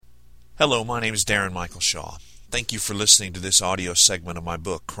Hello, my name is Darren Michael Shaw. Thank you for listening to this audio segment of my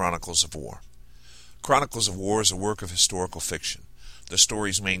book, Chronicles of War. Chronicles of War is a work of historical fiction. The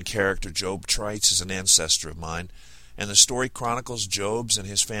story's main character, Job Trites, is an ancestor of mine, and the story chronicles Job's and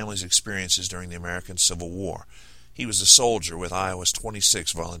his family's experiences during the American Civil War. He was a soldier with Iowa's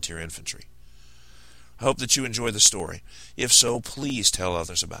 26th Volunteer Infantry. I hope that you enjoy the story. If so, please tell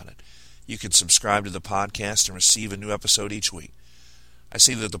others about it. You can subscribe to the podcast and receive a new episode each week. I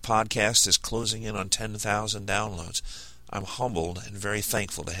see that the podcast is closing in on 10,000 downloads. I'm humbled and very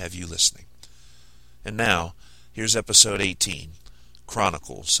thankful to have you listening. And now, here's episode 18,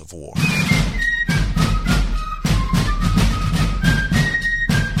 Chronicles of War.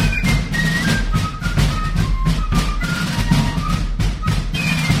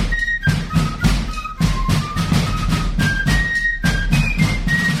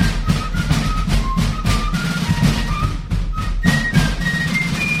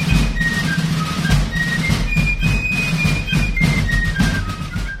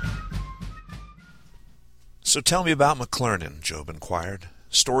 So tell me about McClernand, Job inquired.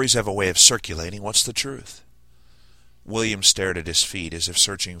 Stories have a way of circulating. What's the truth? William stared at his feet as if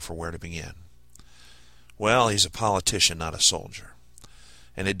searching for where to begin. Well, he's a politician, not a soldier.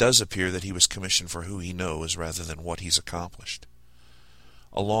 And it does appear that he was commissioned for who he knows rather than what he's accomplished.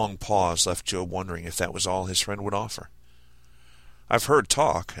 A long pause left Job wondering if that was all his friend would offer. I've heard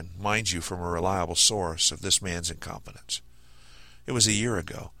talk, and mind you from a reliable source, of this man's incompetence. It was a year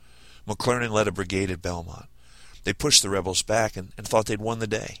ago. McClernand led a brigade at Belmont. They pushed the rebels back and thought they'd won the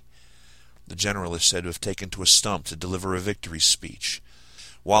day. The general is said to have taken to a stump to deliver a victory speech.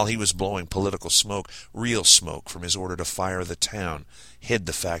 While he was blowing political smoke, real smoke from his order to fire the town hid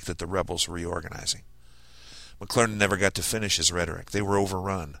the fact that the rebels were reorganizing. McClernand never got to finish his rhetoric. They were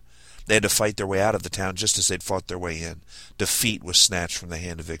overrun. They had to fight their way out of the town just as they'd fought their way in. Defeat was snatched from the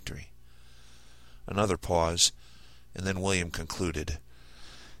hand of victory. Another pause, and then William concluded,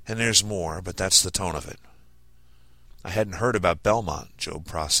 "And there's more, but that's the tone of it." I hadn't heard about Belmont, Job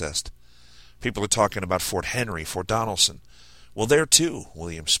processed. People are talking about Fort Henry, Fort Donelson. Well, there too,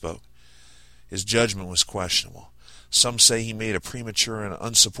 William spoke. His judgment was questionable. Some say he made a premature and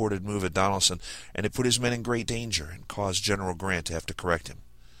unsupported move at Donelson, and it put his men in great danger and caused General Grant to have to correct him.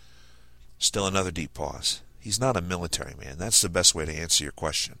 Still another deep pause. He's not a military man. That's the best way to answer your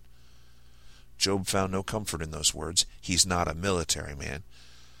question. Job found no comfort in those words. He's not a military man.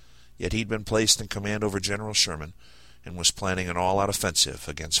 Yet he'd been placed in command over General Sherman and was planning an all-out offensive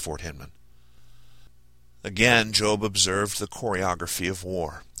against Fort Hinman. Again, Job observed the choreography of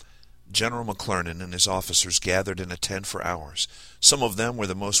war. General McClernand and his officers gathered in a tent for hours. Some of them were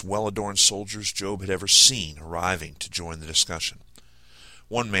the most well-adorned soldiers Job had ever seen arriving to join the discussion.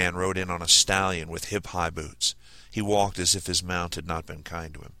 One man rode in on a stallion with hip-high boots. He walked as if his mount had not been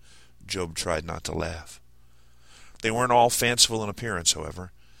kind to him. Job tried not to laugh. They weren't all fanciful in appearance,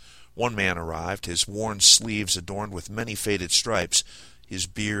 however. One man arrived, his worn sleeves adorned with many faded stripes, his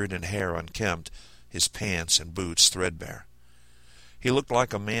beard and hair unkempt, his pants and boots threadbare. He looked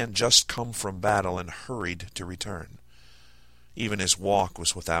like a man just come from battle and hurried to return. Even his walk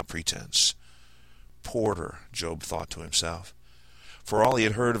was without pretense. Porter, Job thought to himself. For all he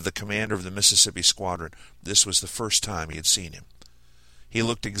had heard of the commander of the Mississippi Squadron, this was the first time he had seen him. He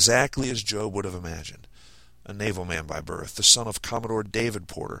looked exactly as Job would have imagined. A naval man by birth, the son of Commodore David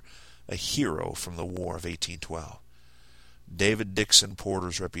Porter, a hero from the War of 1812. David Dixon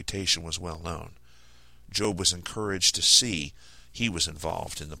Porter's reputation was well known. Job was encouraged to see he was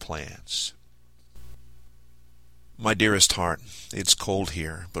involved in the plans. My dearest heart, it's cold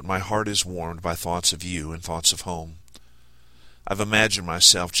here, but my heart is warmed by thoughts of you and thoughts of home. I've imagined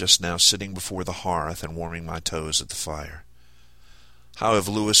myself just now sitting before the hearth and warming my toes at the fire. How have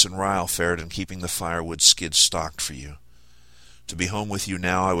Lewis and Ryle fared in keeping the firewood skids stocked for you? To be home with you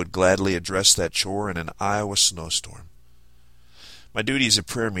now, I would gladly address that chore in an Iowa snowstorm. My duties at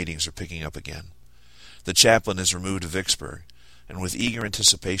prayer meetings are picking up again. The chaplain is removed to Vicksburg, and with eager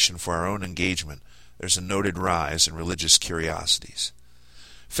anticipation for our own engagement, there's a noted rise in religious curiosities.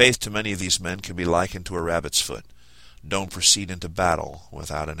 Faith to many of these men can be likened to a rabbit's foot. Don't proceed into battle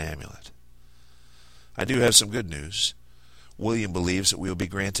without an amulet. I do have some good news. William believes that we will be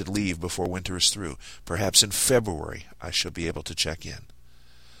granted leave before winter is through. Perhaps in February I shall be able to check in.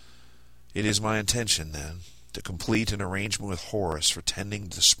 It is my intention, then, to complete an arrangement with Horace for tending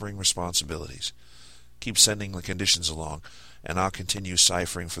to the spring responsibilities. Keep sending the conditions along, and I'll continue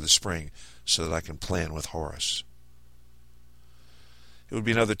ciphering for the spring so that I can plan with Horace. It would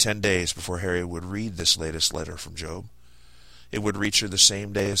be another 10 days before Harriet would read this latest letter from Job. It would reach her the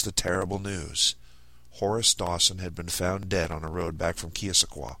same day as the terrible news. Horace Dawson had been found dead on a road back from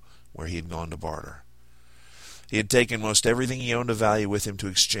Keosauqua, where he had gone to barter. He had taken most everything he owned of value with him to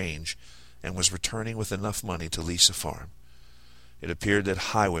exchange, and was returning with enough money to lease a farm. It appeared that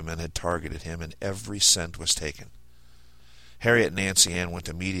highwaymen had targeted him, and every cent was taken. Harriet and Nancy Ann went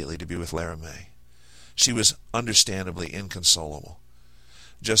immediately to be with Laramie. She was understandably inconsolable.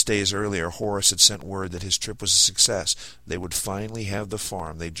 Just days earlier, Horace had sent word that his trip was a success. They would finally have the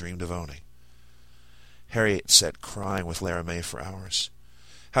farm they dreamed of owning. Harriet sat crying with Laramie for hours.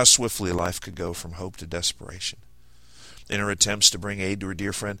 How swiftly life could go from hope to desperation. In her attempts to bring aid to her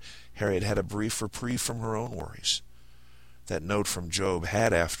dear friend, Harriet had a brief reprieve from her own worries. That note from Job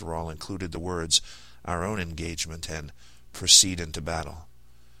had, after all, included the words, "our own engagement," and "proceed into battle."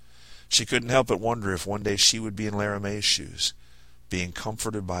 She couldn't help but wonder if one day she would be in Laramie's shoes, being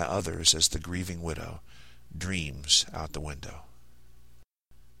comforted by others as the grieving widow dreams out the window.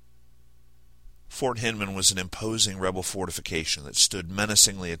 Fort Hinman was an imposing rebel fortification that stood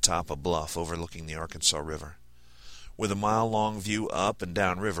menacingly atop a bluff overlooking the Arkansas River. With a mile-long view up and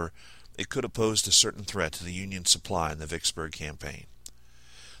down river, it could have posed a certain threat to the Union supply in the Vicksburg campaign.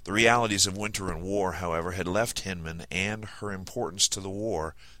 The realities of winter and war, however, had left Hinman and her importance to the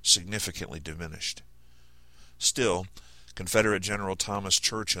war significantly diminished. Still, Confederate General Thomas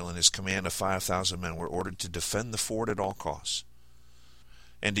Churchill and his command of 5,000 men were ordered to defend the fort at all costs.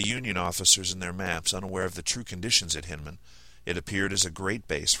 And to Union officers and their maps, unaware of the true conditions at Hinman, it appeared as a great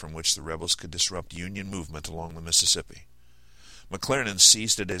base from which the rebels could disrupt Union movement along the Mississippi. McClernand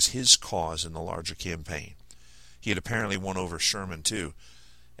seized it as his cause in the larger campaign. He had apparently won over Sherman, too,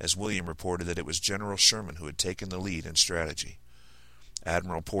 as William reported that it was General Sherman who had taken the lead in strategy.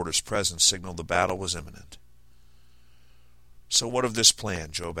 Admiral Porter's presence signaled the battle was imminent. "So what of this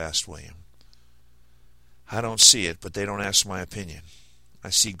plan?" Job asked William. "I don't see it, but they don't ask my opinion. I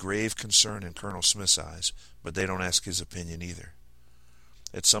see grave concern in Colonel Smith's eyes, but they don't ask his opinion either.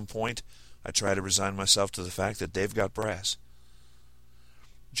 At some point, I try to resign myself to the fact that they've got brass."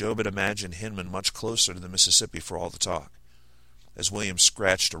 Job had imagined Hinman much closer to the Mississippi for all the talk. As William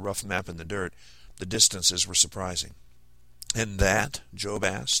scratched a rough map in the dirt, the distances were surprising. "And that?" Job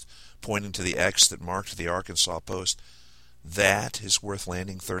asked, pointing to the X that marked the Arkansas post. "That is worth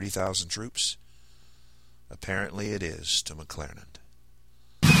landing 30,000 troops?" Apparently it is to McClernand.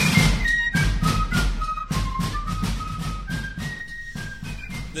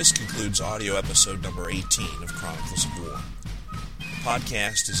 This concludes audio episode number 18 of Chronicles of War. The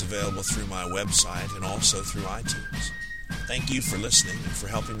podcast is available through my website and also through iTunes. Thank you for listening and for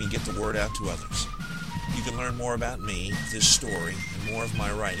helping me get the word out to others. You can learn more about me, this story, and more of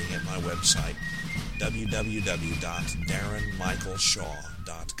my writing at my website,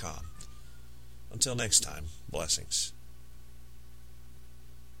 www.darrenmichaelshaw.com. Until next time, blessings.